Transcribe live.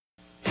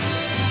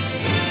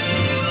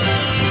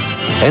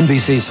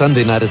NBC's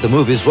Sunday Night at the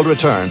Movies will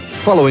return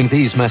following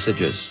these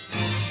messages.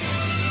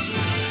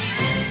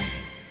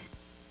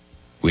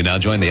 We now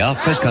join the ALF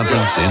press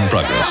conference in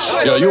progress.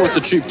 Yeah, you with the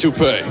cheap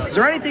toupee. Is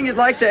there anything you'd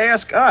like to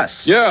ask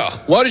us? Yeah,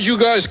 why did you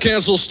guys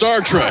cancel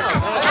Star Trek?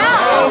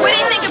 What do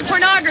you think of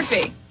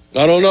pornography?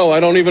 I don't know. I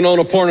don't even own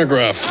a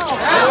pornograph.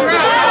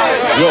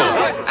 Yo,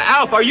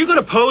 Alf, are you going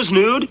to pose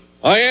nude?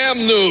 I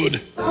am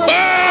nude.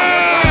 Ah!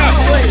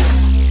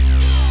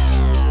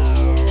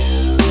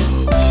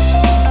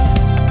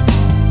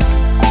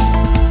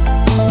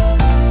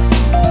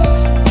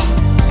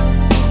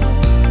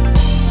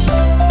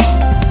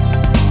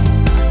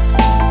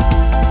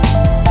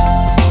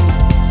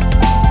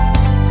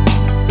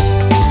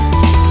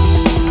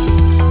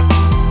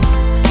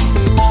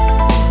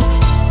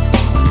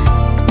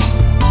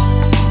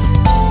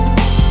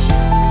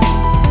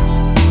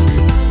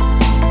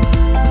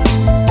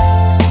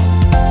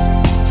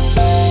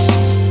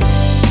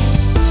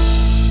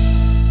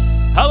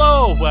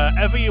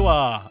 Wherever you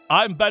are,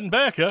 I'm Ben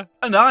Baker.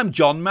 And I'm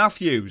John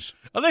Matthews.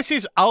 And this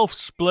is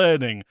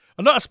ALFSplaining,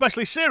 a not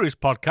especially serious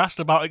podcast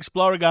about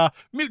exploring our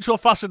mutual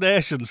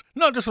fascinations,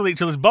 not just with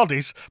each other's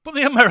bodies, but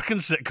the American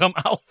sitcom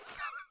ALF.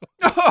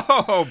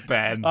 Oh,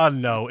 Ben. I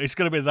know, it's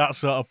going to be that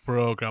sort of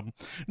programme.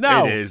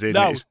 Now, it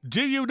is.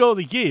 Do you know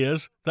the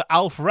years that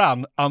ALF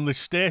ran on the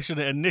station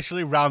it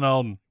initially ran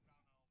on?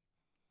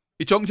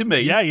 You talking to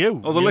me? Yeah,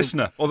 you. Or the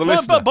listener?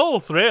 But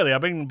both, really. I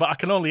mean, but I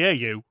can only hear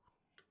you.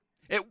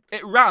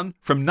 It ran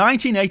from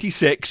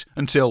 1986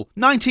 until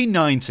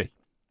 1990.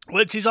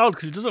 Which is odd,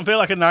 because it doesn't feel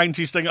like a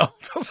 90s thing at all,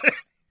 does it?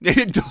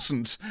 It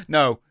doesn't.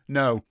 No.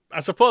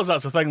 I suppose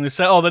that's the thing. They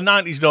say, the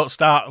 90s don't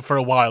start for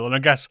a while, and I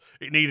guess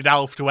it needed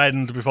ALF to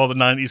end before the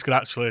 90s could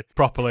actually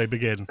properly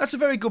begin. That's a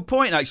very good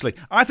point, actually.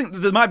 I think that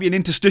there might be an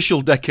interstitial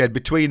decade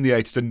between the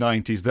 80s and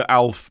 90s that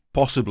ALF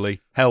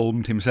possibly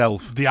helmed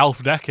himself. The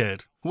ALF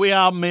decade. We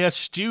are mere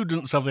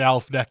students of the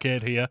ALF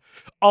decade here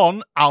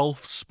on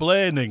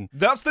ALFSplaining.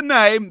 That's the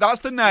name.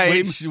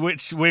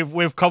 Which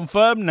we've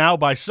confirmed now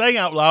by saying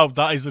out loud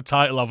that is the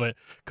title of it.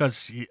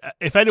 Because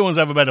if anyone's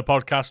ever made a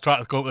podcast, try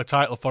to come up with a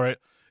title for it,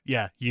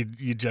 yeah, you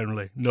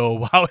generally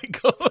know how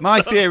it goes.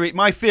 My theory,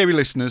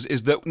 listeners,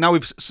 is that now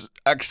we've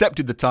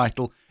accepted the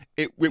title,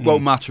 it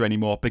won't matter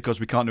anymore because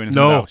we can't do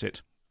anything about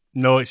it.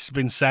 No, it's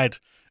been said.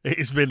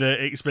 It's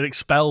been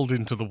expelled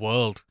into the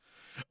world.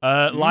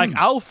 Like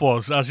ALF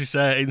was, as you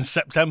say, in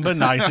September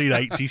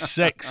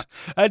 1986.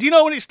 Do you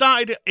know when it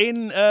started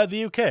in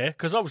the UK?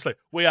 Because obviously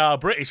we are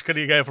British, can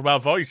you hear from our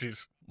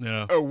voices?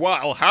 Yeah. Oh,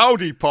 well,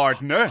 howdy,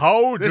 partner.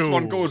 How This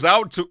one goes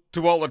out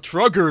to all the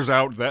truggers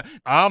out there.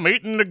 I'm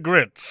eating the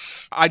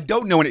grits. I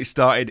don't know when it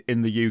started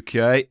in the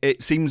UK.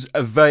 It seems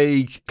a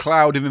vague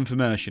cloud of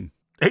information.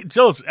 It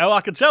does. Well,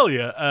 I can tell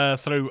you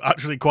through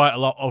actually quite a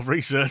lot of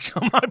research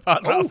on my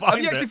part. Have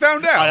you actually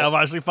found out? I have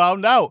actually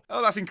found out.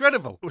 Oh, that's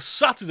incredible. It was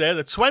Saturday,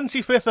 the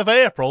 25th of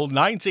April,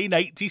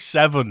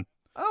 1987.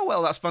 Oh,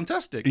 well, that's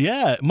fantastic.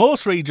 Yeah,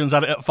 most regions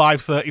had it at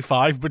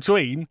 5:35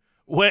 between,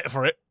 wait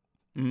for it,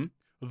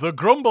 the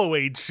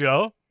Grumbleweed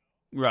Show.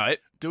 Right.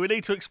 Do we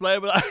need to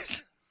explain what that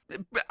is?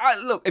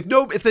 Look, if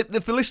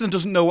the listener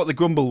doesn't know what the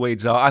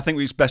Grumbleweeds are, I think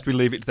it's best we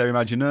leave it to their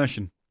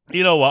imagination.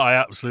 You know what, I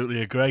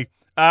absolutely agree.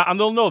 And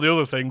they'll know the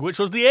other thing, which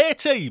was the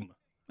A-Team.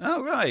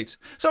 Oh, right.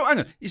 So, hang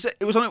on. You said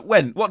it was on at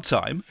when? What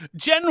time?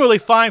 Generally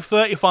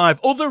 5:35.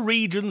 Other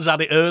regions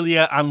had it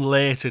earlier and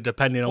later,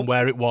 depending on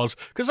where it was,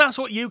 because that's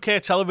what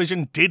UK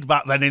television did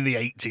back then in the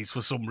 80s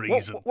for some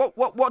reason.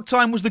 What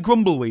time was the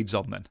Grumbleweeds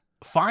on then?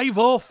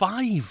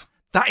 5:05.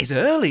 That is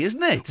early,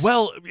 isn't it?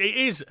 Well, it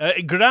is.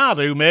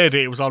 Granada, who made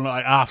it, was on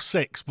like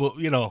 6:30, but,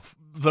 you know,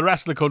 the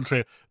rest of the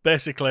country,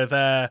 basically,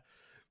 they're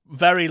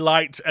very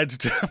light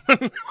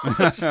entertainment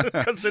was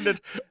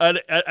considered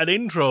an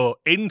intro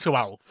into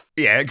ALF.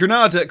 Yeah,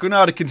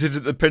 Granada considered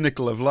it the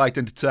pinnacle of light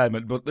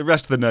entertainment, but the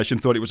rest of the nation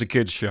thought it was a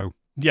kids' show.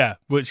 Yeah,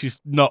 which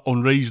is not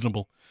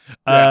unreasonable,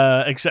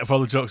 except for all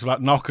the jokes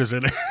about knockers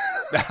in it.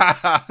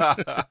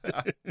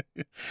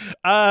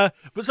 But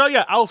so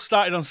yeah, ALF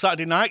started on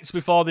Saturday nights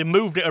before they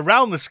moved it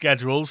around the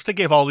schedules to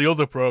give all the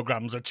other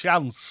programmes a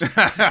chance.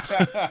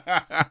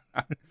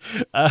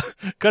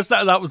 Because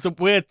that was the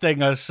weird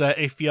thing, as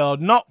if you're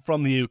not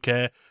from the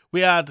UK,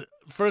 we had,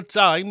 for a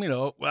time, you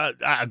know,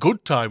 a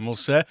good time, we'll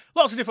say,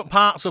 lots of different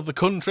parts of the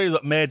country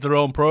that made their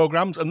own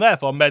programmes and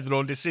therefore made their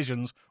own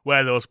decisions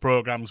where those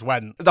programmes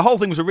went. The whole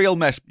thing was a real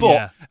mess,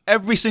 but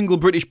every single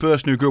British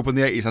person who grew up in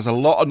the 80s has a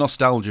lot of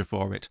nostalgia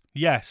for it.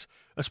 Yes,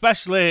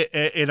 especially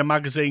in a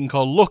magazine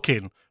called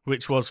Lookin',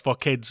 which was for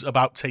kids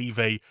about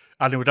TV,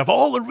 and it would have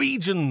all the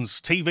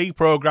regions' TV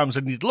programmes,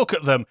 and you'd look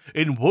at them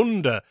in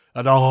wonder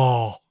and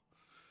awe.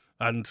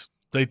 And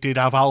they did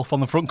have ALF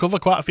on the front cover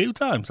quite a few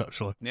times,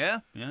 actually. Yeah.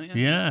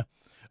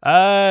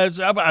 I'm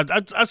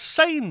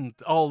saying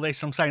all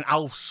this, I'm saying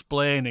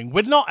ALFSplaining.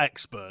 We're not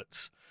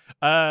experts.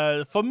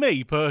 For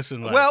me,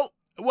 personally. Well,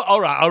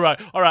 all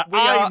right.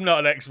 I'm not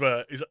an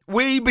expert.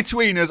 We,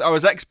 between us, are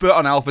as expert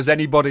on ALF as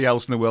anybody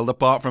else in the world,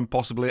 apart from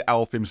possibly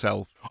ALF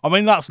himself. I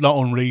mean, that's not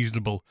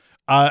unreasonable.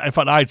 In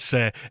fact, I'd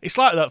say it's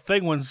like that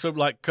thing when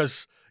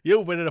because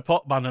you've been in a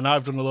pop band and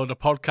I've done a load of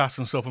podcasts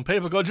and stuff, and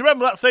people go, do you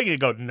remember that thing? You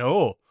go,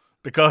 no,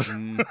 because,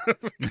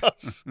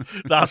 because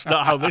that's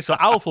not how this... So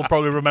Alf will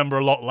probably remember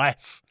a lot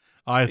less,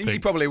 I think. He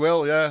probably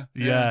will, yeah.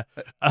 Yeah.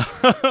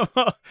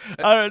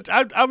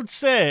 I would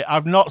say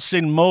I've not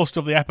seen most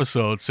of the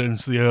episodes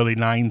since the early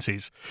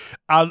 90s,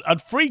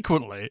 and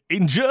frequently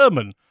in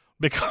German,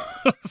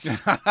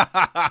 because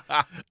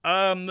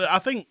I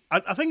think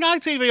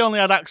ITV only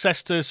had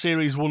access to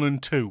series 1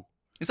 and 2.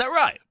 Is that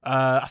right?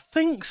 I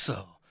think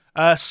so.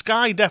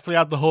 Sky definitely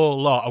had the whole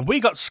lot, and we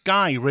got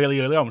Sky really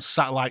early on,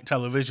 satellite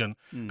television,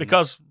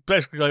 because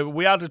basically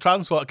we had a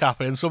transport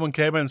cafe, and someone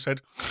came in and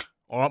said,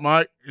 "All right,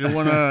 mate, you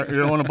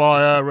wanna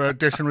buy a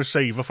dish and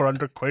receiver for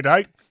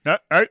 £100, eh?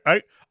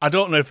 Hey. I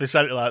don't know if they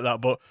said it like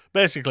that, but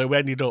basically we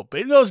ended up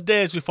in those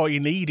days before you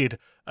needed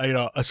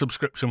a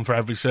subscription for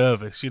every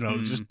service.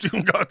 Just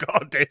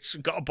got a dish,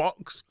 got a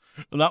box,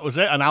 and that was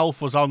it. And Alf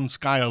was on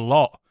Sky a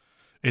lot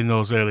in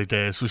those early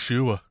days, for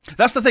sure.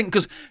 That's the thing,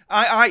 because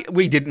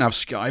we didn't have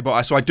Sky,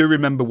 but I do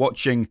remember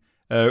watching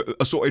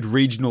assorted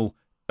regional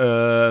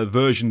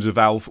versions of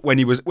Alf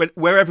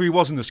wherever he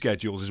was in the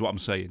schedules, is what I'm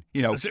saying.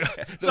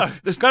 So,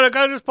 can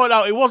I just point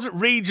out, it wasn't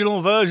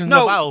regional versions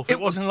of Alf. It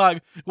wasn't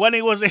like when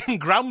he was in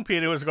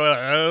Grampian, he was going,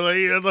 I'll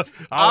eat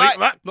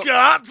that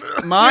cat.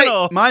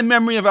 My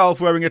memory of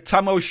Alf wearing a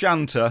tam o'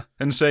 shanter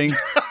and saying,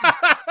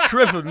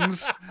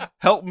 Crivens,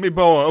 help me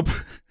Bob.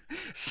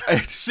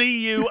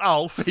 See you,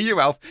 Alf. See you,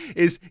 Alf,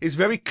 is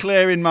very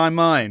clear in my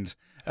mind.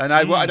 And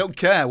I don't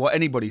care what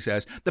anybody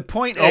says. The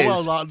point is...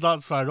 Oh, well,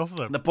 that's fair enough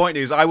then. The point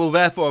is, I will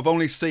therefore have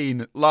only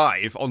seen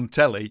live on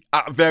telly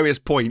at various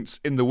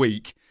points in the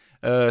week,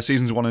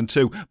 seasons 1 and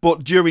 2.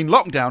 But during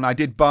lockdown, I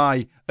did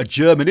buy a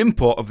German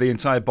import of the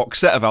entire box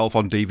set of Alf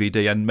on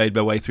DVD and made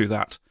my way through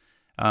that.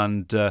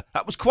 And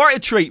that was quite a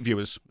treat,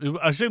 viewers.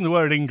 I assume they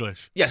were in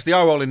English. Yes, they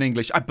are all in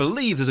English. I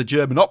believe there's a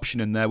German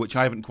option in there, which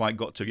I haven't quite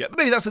got to yet. But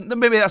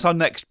maybe that's our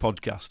next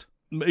podcast.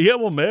 Yeah,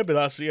 well, maybe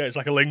it's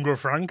like a lingua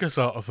franca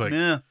sort of thing.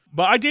 Yeah.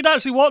 But I did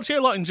actually watch it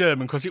a lot in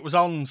German because it was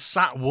on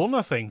Sat 1,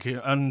 I think.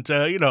 And,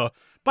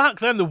 back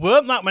then there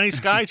weren't that many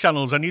Sky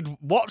channels and you'd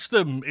watch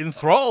them in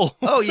thrall.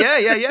 Oh, yeah.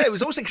 It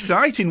was always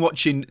exciting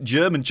watching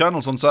German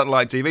channels on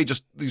satellite TV,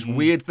 just these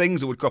weird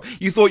things that would come.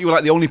 You thought you were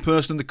like the only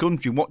person in the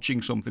country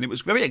watching something. It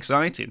was very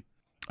exciting.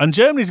 And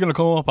Germany's going to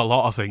come up a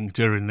lot, I think,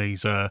 during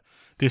these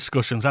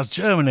discussions, as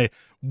Germany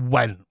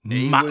went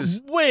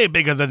way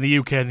bigger than the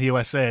UK and the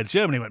USA.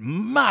 Germany went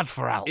mad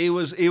for Alf. He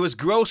was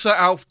grosser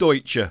auf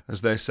Deutsche,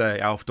 as they say,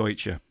 auf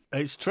Deutsche.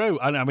 It's true.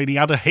 And I mean, he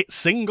had a hit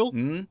single.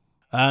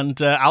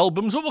 And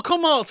albums. Well, we'll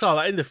come out to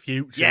that in the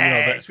future.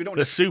 Yes, we don't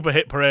the super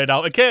hit parade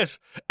out. In case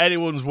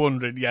anyone's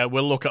wondering,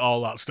 we'll look at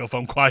all that stuff,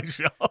 I'm quite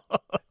sure.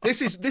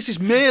 This is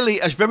merely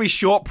a very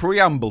short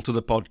preamble to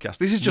the podcast.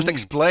 This is just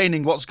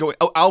explaining what's going...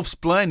 Oh,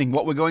 ALFSplaining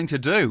what we're going to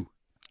do.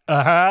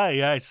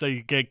 Yeah, so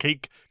you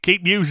keep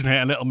using it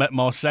and it'll make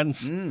more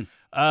sense.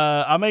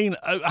 I mean,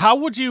 how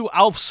would you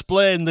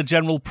ALFSplain the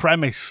general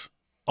premise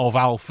of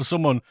Alf for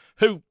someone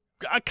who...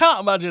 I can't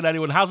imagine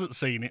anyone hasn't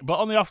seen it, but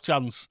on the off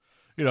chance...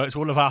 it's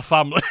one of our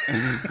family.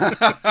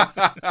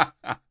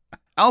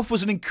 Alf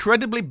was an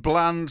incredibly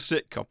bland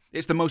sitcom.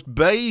 It's the most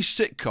beige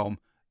sitcom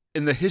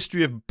in the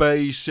history of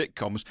beige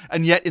sitcoms,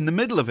 and yet in the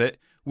middle of it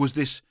was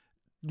this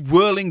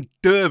whirling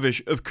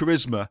dervish of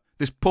charisma,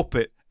 this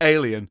puppet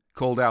alien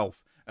called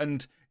Alf.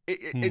 And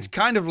it's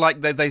kind of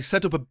like they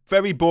set up a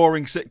very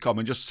boring sitcom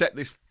and just set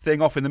this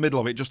thing off in the middle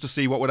of it just to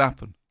see what would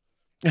happen.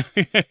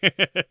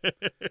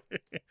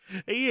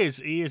 He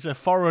is a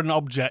foreign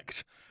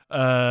object,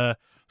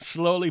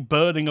 slowly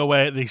burning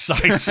away at the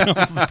sides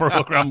of the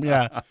programme.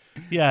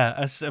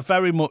 Yeah, it's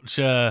very much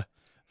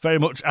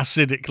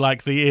acidic,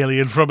 like the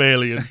alien from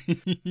Alien.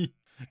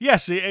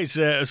 Yes, it is.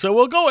 So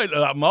we'll go into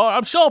that more.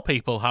 I'm sure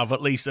people have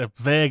at least a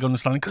vague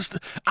understanding because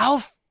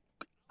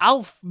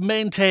Alf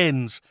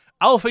maintains,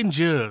 Alf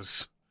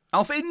endures.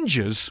 Alf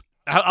injures?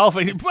 Well,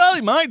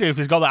 he might do if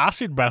he's got that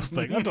acid breath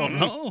thing. I don't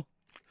know.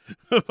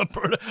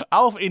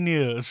 Alf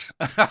inures.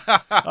 How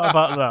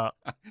about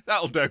that?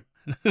 That'll do.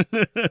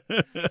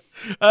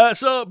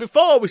 So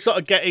before we sort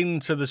of get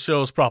into the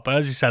shows proper,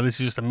 as you said, this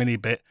is just a mini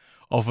bit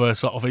of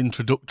sort of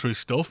introductory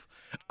stuff.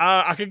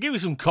 I can give you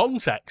some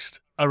context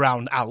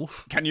around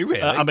Alf. Can you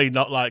really? I mean,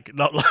 not like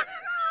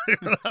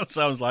that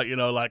sounds like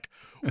like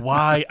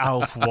why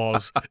Alf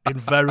was in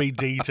very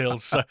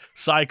detailed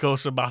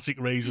psychosomatic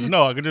reasons.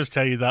 No, I can just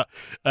tell you that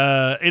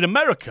in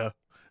America,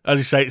 as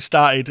you say, it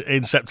started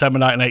in September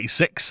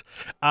 1986,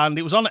 and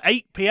it was on at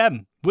 8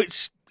 p.m,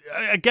 which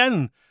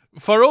again,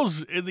 for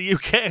us in the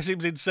UK,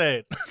 seems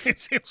insane. It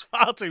seems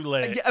far too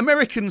late.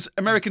 Americans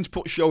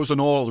put shows on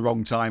all the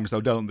wrong times,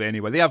 though, don't they?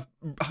 Anyway, they have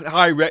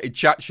high-rated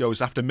chat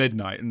shows after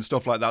midnight and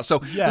stuff like that.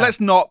 So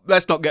let's not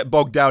get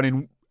bogged down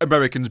in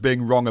Americans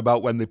being wrong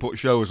about when they put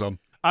shows on.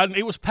 And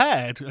it was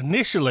paired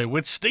initially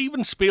with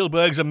Steven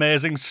Spielberg's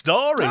Amazing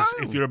Stories,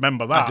 if you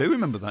remember that. I do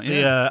remember that,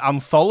 yeah. The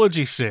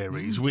anthology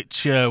series,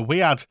 which we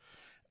had.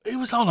 It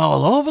was on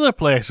all over the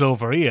place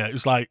over here. It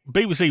was like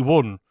BBC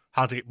One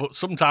had it, but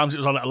sometimes it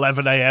was on at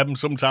 11 a.m,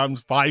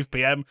 sometimes 5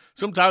 p.m,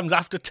 sometimes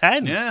after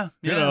 10. Yeah.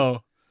 You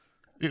know.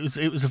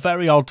 It was a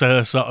very odd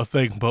sort of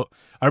thing, but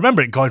I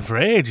remember it going for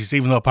ages,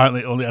 even though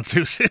apparently it only had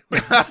 2 series.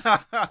 Us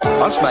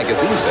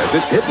Magazine says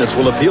its hitness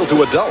will appeal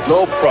to adults.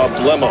 No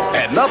problemo.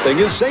 And nothing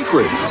is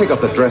sacred. Take off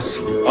the dress.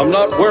 I'm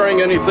not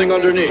wearing anything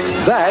underneath.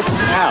 That's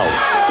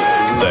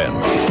Alf.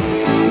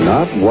 Then,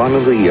 Not one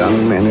of the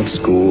young men at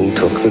school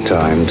took the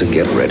time to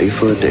get ready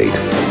for a date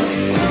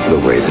the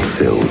way that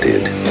Phil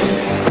did.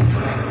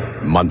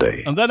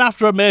 Monday. And then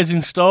after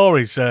Amazing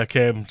Stories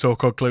came to a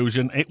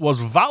conclusion, it was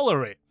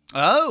Valerie.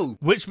 Oh.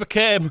 Which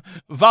became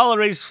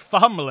Valerie's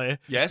family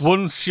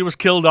once she was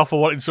killed off for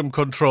wanting some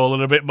control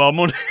and a bit more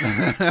money.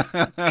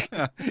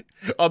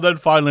 And then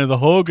finally the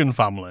Hogan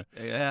family.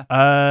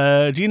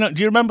 Yeah. Do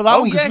you remember that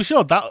one? Because yes. we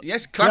showed that.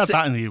 Yes, We had classic.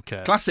 that in the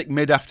UK. Classic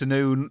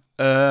mid-afternoon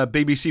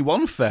BBC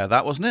One fare,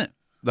 that wasn't it?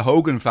 The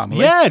Hogan family.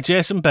 Yeah,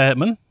 Jason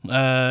Bateman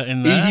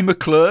in there. Edie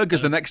McClurg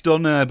as the next door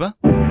neighbour.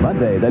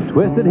 Monday, the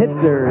Twisted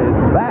Hitster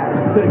is back.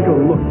 Take a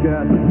look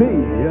at me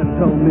and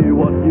tell me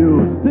what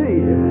you see.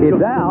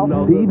 It's Alf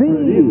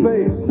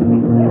TV.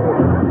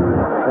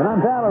 And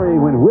I'm Valerie.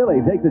 When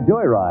Willie takes a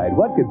joyride,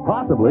 what could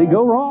possibly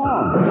go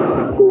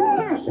wrong?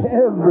 Smash!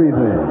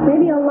 Everything.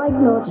 Maybe I like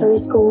military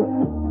school.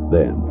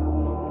 Then,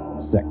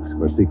 Sex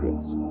for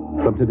Secrets.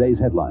 From today's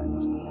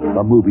headlines,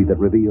 a movie that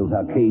reveals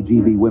how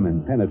KGB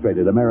women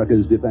penetrated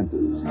America's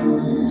defenses.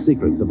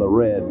 Secrets of the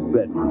Red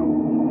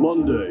Bedroom.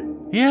 Monday.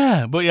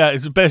 Yeah, but yeah,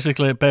 it's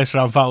basically based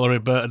around Valerie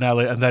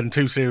Bertinelli, and then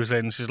 2 series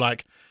in, she's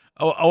like,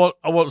 I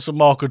want some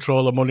more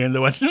control of money, and they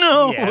went,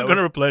 no, we're going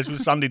to replace you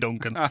with Sandy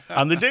Duncan.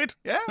 And they did.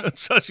 Yeah.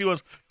 So she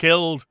was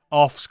killed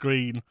off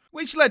screen.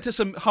 Which led to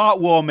some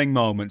heartwarming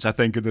moments, I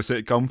think, in the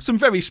sitcom. Some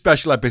very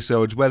special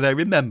episodes where they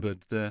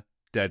remembered their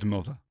dead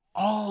mother.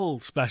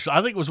 All special.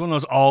 I think it was one of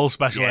those all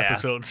special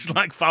episodes,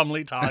 like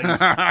Family Ties.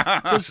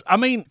 'Cause, I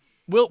mean,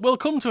 we'll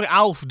come to it.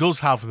 Alf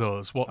does have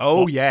those.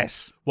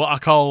 Yes. What are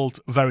called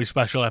very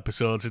special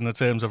episodes in the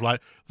terms of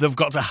like they've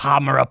got to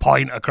hammer a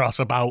point across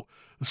about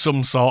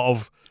some sort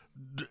of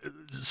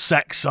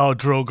sex or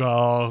drug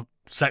or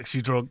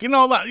sexy drug. You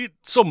know that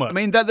summer. I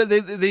mean,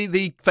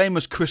 the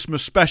famous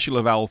Christmas special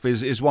of Alf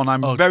is one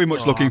I'm very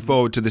much looking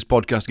forward to this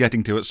podcast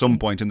getting to at some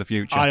point in the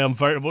future. I am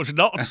very much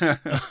not.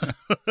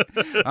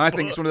 I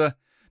think it's one of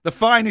the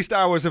finest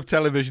hours of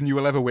television you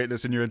will ever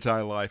witness in your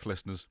entire life,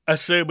 listeners.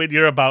 Assuming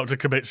you're about to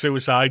commit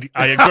suicide,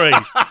 I agree.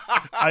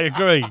 I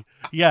agree.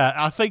 Yeah,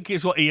 I think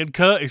it's what Ian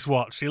Curtis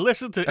watched. He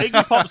listened to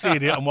Iggy Pop's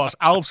Idiot and watched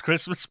Alf's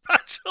Christmas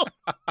special.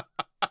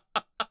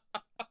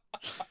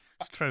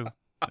 It's true.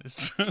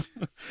 It's true.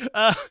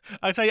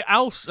 I tell you,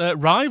 Alf's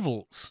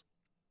rivals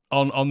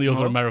on the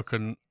other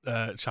American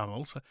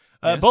channels,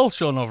 both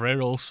shown over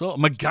here also.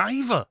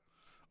 MacGyver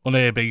on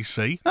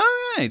ABC. All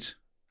right.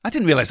 I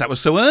didn't realise that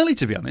was so early,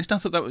 to be honest. I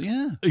thought that was,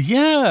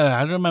 Yeah,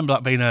 I remember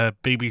that being a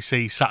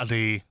BBC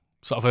Saturday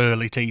sort of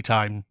early tea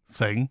time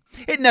thing.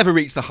 It never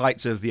reached the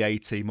heights of the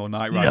A-Team or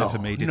Night Rider for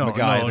me, did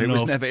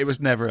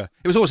MacGyver?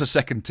 It was always a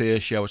second tier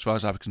show as far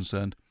as I was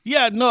concerned.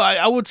 Yeah, no,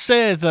 I would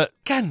say that,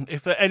 again,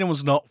 if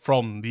anyone's not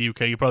from the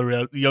UK,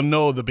 you'll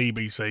know the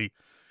BBC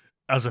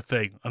as a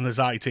thing, and there's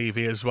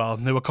ITV as well,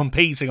 and they were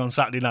competing on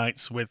Saturday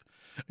nights with,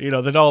 they'd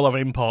all have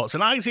imports,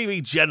 and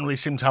ITV generally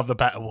seemed to have the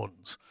better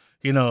ones,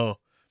 They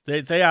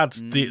had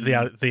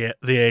the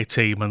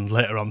A-Team, and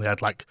later on they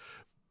had like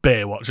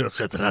Baywatch. I've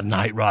said they had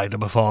Knight Rider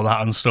before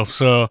that and stuff.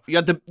 So you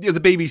had the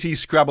BBC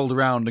scrabbled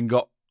around and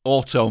got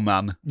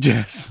Automan.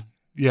 Yes,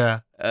 yeah.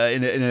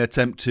 In an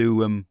attempt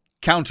to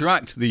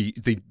counteract the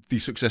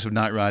success of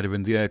Knight Rider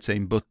and the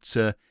A-Team. But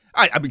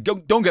I mean,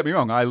 don't get me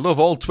wrong. I love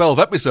all 12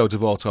 episodes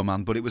of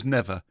Automan, but it was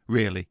never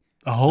really.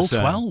 A whole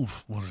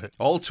 12, was it?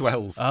 All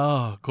 12.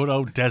 Oh, good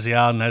old Desi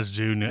Arnaz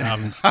Jr.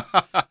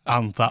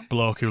 and that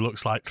bloke who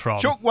looks like Tron.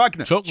 Chuck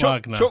Wagner. Chuck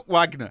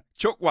Wagner.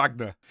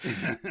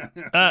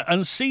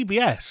 And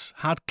CBS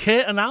had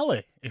Kate and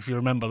Ali, if you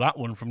remember that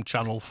one from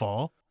Channel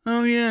 4.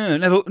 Oh, yeah.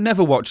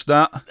 Never watched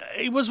that.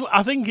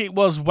 I think it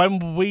was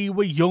when we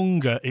were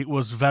younger, it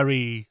was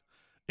very...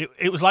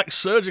 It was like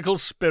Surgical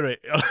Spirit.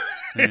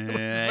 It was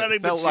very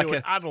felt mature,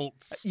 like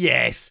adults.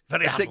 Yes,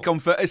 very a sitcom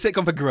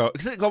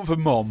for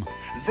mom.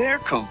 They're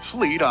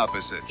complete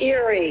opposites.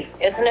 Eerie,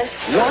 isn't it?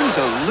 One's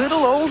a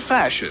little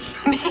old-fashioned.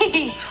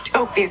 Me?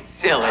 Don't be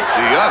silly. The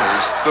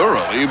other's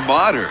thoroughly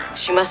modern.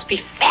 She must be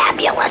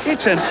fabulous.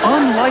 It's an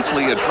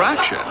unlikely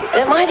attraction,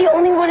 Am I the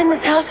only one in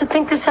this house that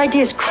think this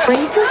idea is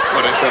crazy?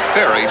 but it's a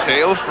fairy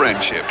tale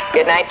friendship.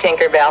 Good night,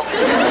 Tinkerbell.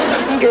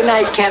 Good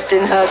night,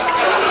 Captain Hook.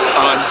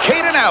 On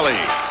Kate and Allie.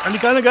 And you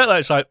kind of get that.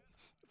 It's like,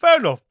 fair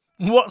enough.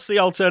 What's the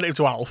alternative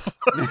to Alf?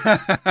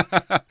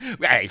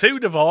 Right. 2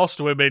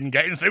 divorced women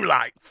getting through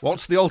life.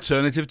 What's the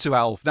alternative to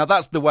Alf? Now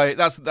that's the way.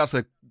 That's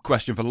the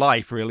question for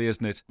life, really,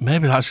 isn't it?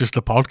 Maybe that's just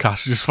the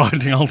podcast, just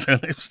finding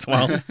alternatives to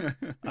Alf.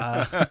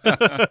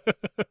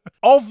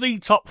 Of the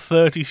top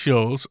 30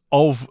 shows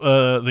of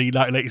the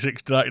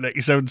 1986 to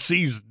 1987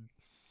 season,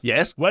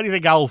 Yes. where do you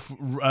think Alf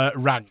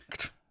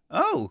ranked?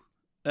 Oh,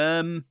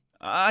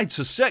 I'd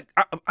suspect.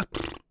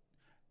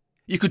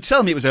 You could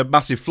tell me it was a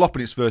massive flop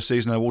in its first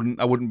season. I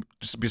wouldn't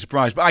be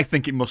surprised. But I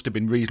think it must have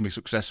been reasonably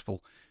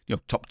successful.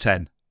 Top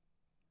 10.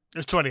 It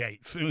was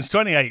 28th. It was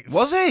 28th.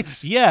 Was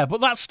it? Yeah, but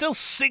that's still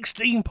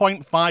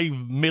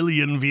 16.5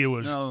 million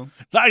viewers. No.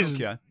 That is,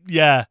 Okay.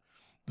 yeah.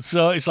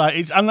 So it's like,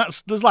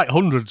 there's like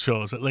 100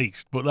 shows at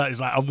least, but that is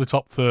like of the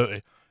top 30.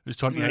 It was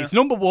 28th. Yeah.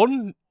 Number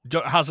one,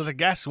 hazard a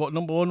guess what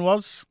number one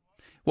was?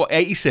 What,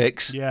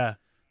 86? Yeah.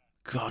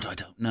 God, I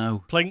don't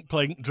know. Plink,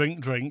 plink, drink,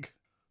 drink.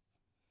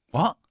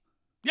 What?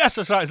 Yes,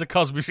 that's right. It's the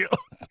Cosby Show.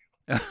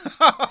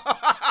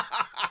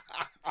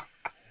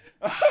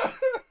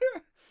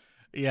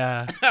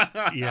 Yeah.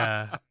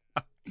 Yeah.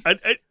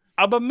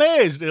 I'm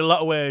amazed in a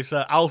lot of ways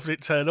that Alf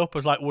didn't turn up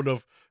as like one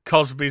of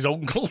Cosby's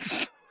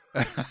uncles.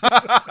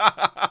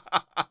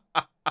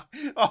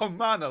 Oh,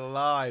 man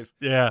alive.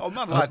 Yeah. Oh,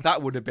 man alive.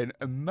 That would have been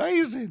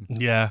amazing.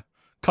 Yeah.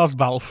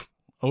 Cosbalf.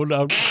 Oh,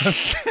 no.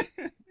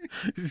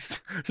 It's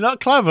not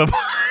clever, but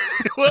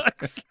it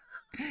works.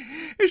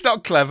 It's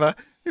not clever,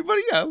 but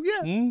yeah.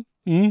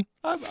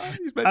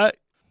 He's been...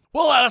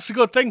 Well, that's a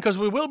good thing because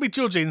we will be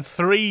judging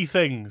 3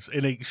 things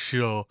in each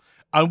show,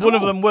 and one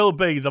of them will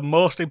be the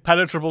most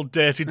impenetrable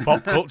dated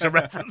pop culture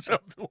reference of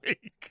the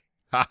week.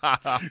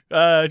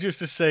 Just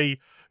to see,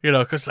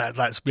 because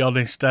let's be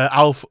honest,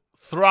 Alf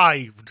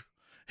thrived.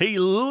 He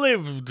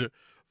lived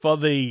for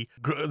the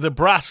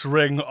brass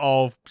ring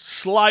of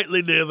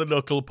slightly near the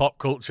knuckle pop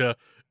culture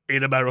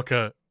in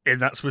America in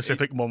that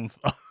specific month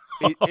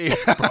of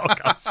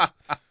broadcast.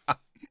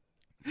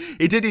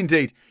 He did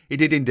indeed,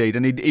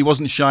 and he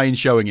wasn't shy in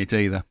showing it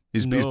either.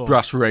 His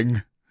brass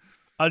ring.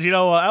 And you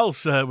know what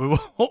else we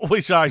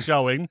were shy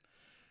showing?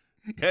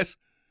 Yes,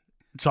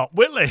 Top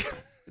Willie.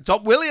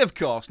 Top Willie, of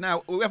course.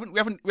 Now we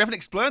haven't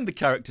explained the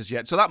characters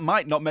yet, so that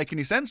might not make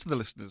any sense to the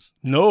listeners.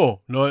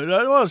 No.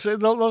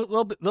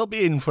 They'll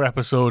be in for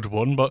episode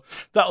 1, but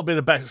that'll be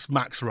the best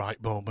Max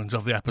Wright moment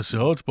of the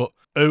episode. But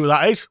who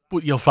that is,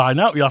 you'll find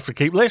out. You'll have to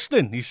keep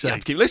listening. You have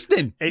to keep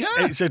listening.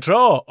 It's a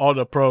draw on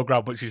a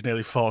programme which is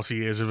nearly 40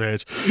 years of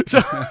age. So,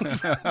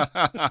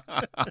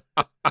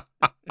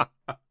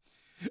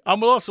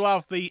 and we'll also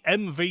have the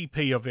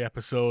MVP of the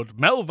episode,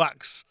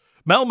 Melmac's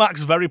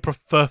very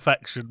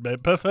perfection, mate.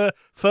 I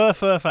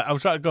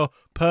was trying to go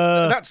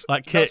That's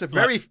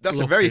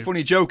a very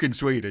funny joke in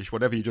Swedish.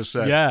 Whatever you just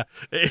said. Yeah,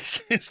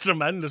 it's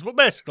tremendous. But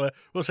basically,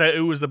 we'll say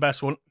who was the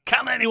best one.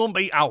 Can anyone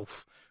beat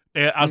Alf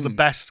as the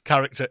best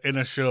character in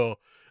a show?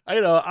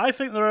 I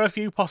think there are a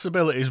few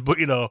possibilities, but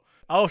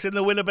Alf's in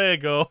the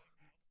Winnebago.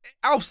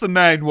 Alf's the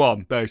main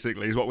one,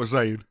 basically, is what we're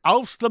saying.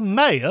 Alf's the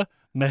mayor,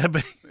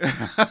 maybe.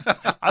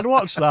 I'd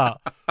watch that.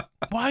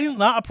 Why isn't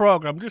that a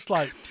program? It's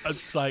like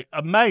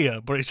a mayor,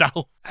 but it's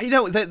Alf.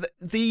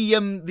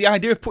 The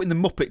idea of putting the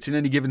Muppets in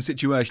any given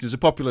situation is a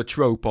popular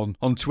trope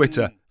on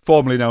Twitter,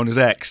 formerly known as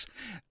X.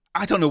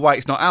 I don't know why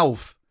it's not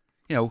Alf.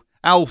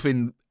 Alf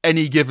in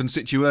any given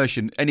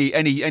situation, any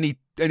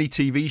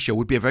TV show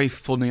would be a very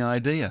funny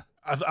idea.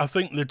 I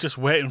think they're just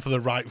waiting for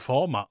the right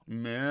format.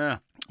 Yeah.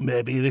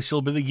 Maybe this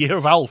will be the year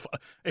of Alf.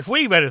 If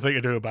we've anything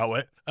to do about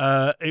it,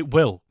 it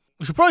will.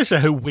 We should probably say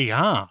who we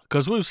are,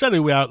 because we've said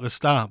who we are at the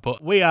start,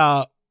 but we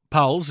are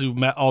pals who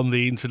met on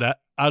the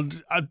internet,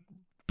 and I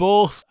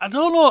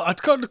don't know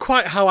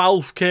quite how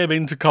Alf came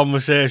into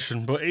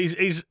conversation, but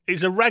he's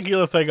a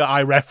regular thing that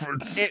I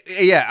reference.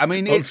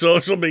 On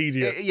social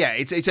media.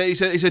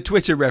 It's a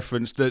Twitter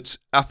reference that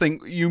I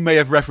think you may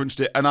have referenced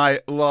it, and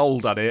I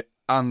lolled at it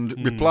and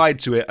replied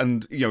to it,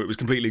 and it was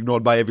completely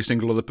ignored by every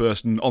single other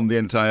person on the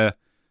entire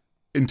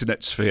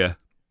internet sphere.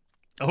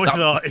 We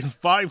thought in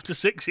 5 to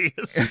 6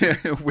 years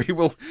we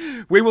will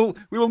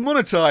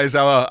monetize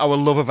our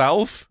love of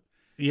Alf.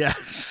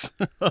 Yes,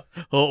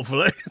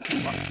 hopefully.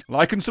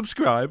 Like and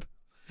subscribe.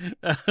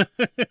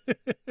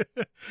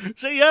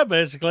 So yeah,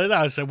 basically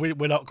that. So we're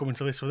not coming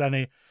to this with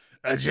any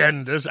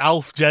agendas.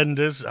 Alf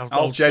genders.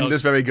 Alf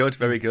genders. Very good.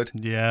 Very good.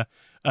 Yeah.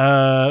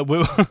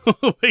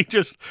 We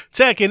just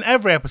taking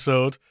every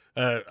episode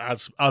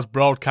as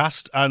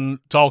broadcast and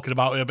talking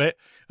about it a bit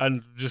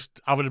and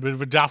just having a bit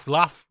of a daft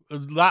laugh.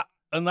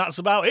 And that's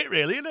about it,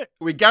 really, isn't it?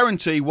 We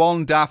guarantee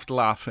one daft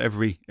laugh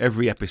every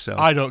episode.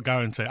 I don't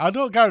guarantee it.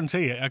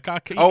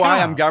 I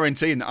am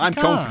guaranteeing that. I'm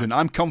confident.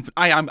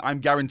 I'm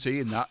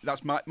guaranteeing that.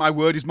 That's my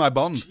word is my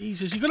bond.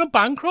 Jesus, you're going to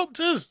bankrupt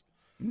us.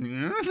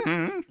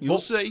 Mm-hmm. You'll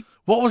see.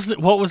 What was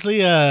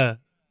the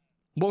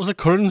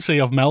currency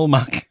of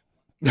Melmac?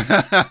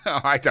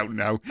 I don't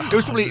know.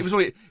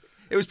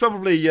 It was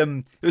probably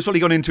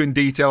gone into in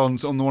detail on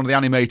one of the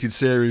animated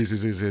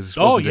series.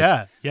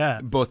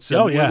 Yeah. But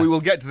we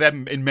will get to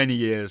them in many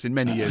years. When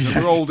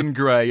we're old and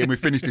grey and we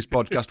finish this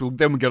podcast, we'll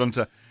get on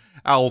to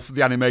Alf,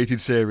 the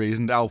animated series,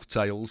 and Alf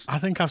Tales. I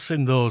think I've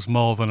seen those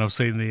more than I've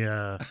seen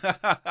the...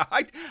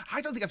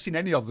 I don't think I've seen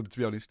any of them, to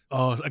be honest.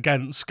 Oh,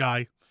 again,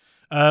 Sky.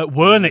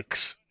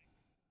 Wernix.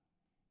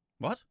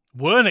 What?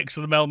 Wernix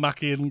of the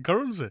Melmacian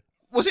currency.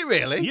 Was it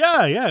really?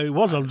 Yeah, it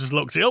was. I just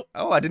looked it up.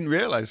 Oh, I didn't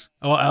realise.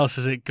 What else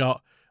has it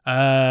got?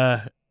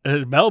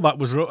 Melmac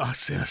was... I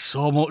see there's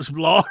so much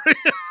glory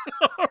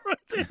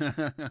already.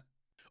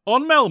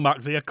 On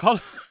Melmac, the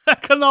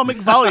economic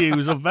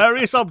values of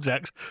various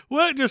objects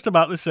weren't just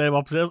about the same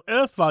opposite as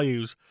Earth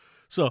values.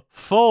 So,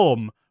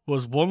 foam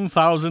was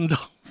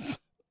 $1,000.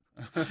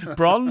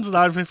 Bronze,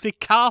 950.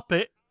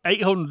 Carpet,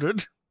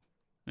 800.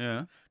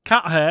 Yeah.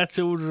 Cat hair,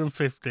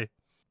 250.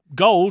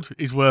 Gold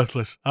is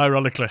worthless,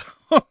 ironically.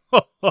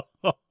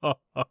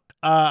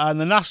 And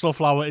the national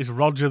flower is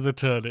Roger the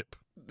Turnip.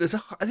 There's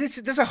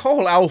a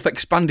whole Alf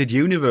expanded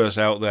universe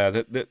out there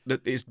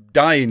that is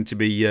dying to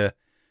be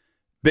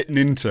bitten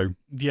into.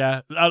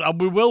 Yeah, and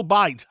we will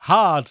bite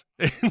hard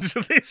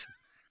into this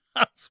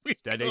as we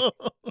go.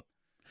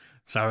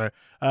 Sorry.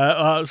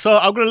 So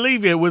I'm going to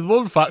leave you with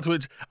one fact,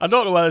 which I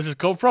don't know where this has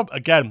come from.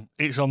 Again,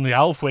 it's on the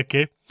Alf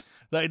Wiki.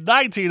 That in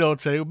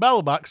 1902,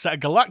 Melmac set a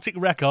galactic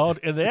record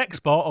in the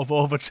export of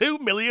over 2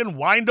 million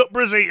wind-up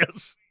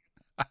brassieres.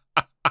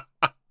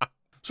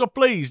 So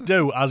please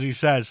do, as he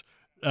says,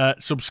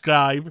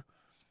 subscribe,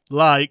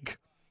 like,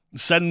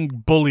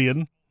 send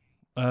bullion,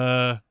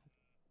 or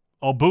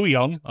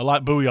bouillon. I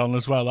like bouillon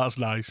as well. That's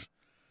nice.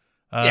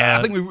 Yeah,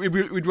 I think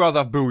we'd rather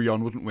have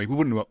bouillon, wouldn't we? We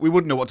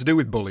wouldn't know what to do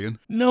with bullion.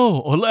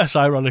 No, unless,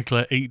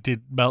 ironically, it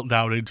did melt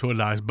down into a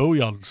nice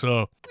bouillon.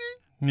 So,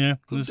 yeah,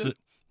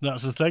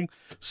 that's the thing.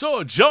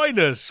 So join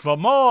us for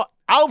more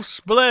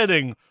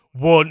ALFSplaining,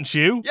 won't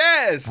you?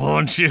 Yes!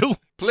 Won't you?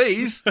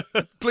 Please.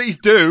 Please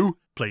do.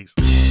 Please.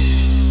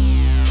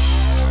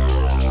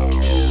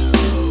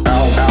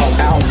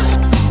 Alf.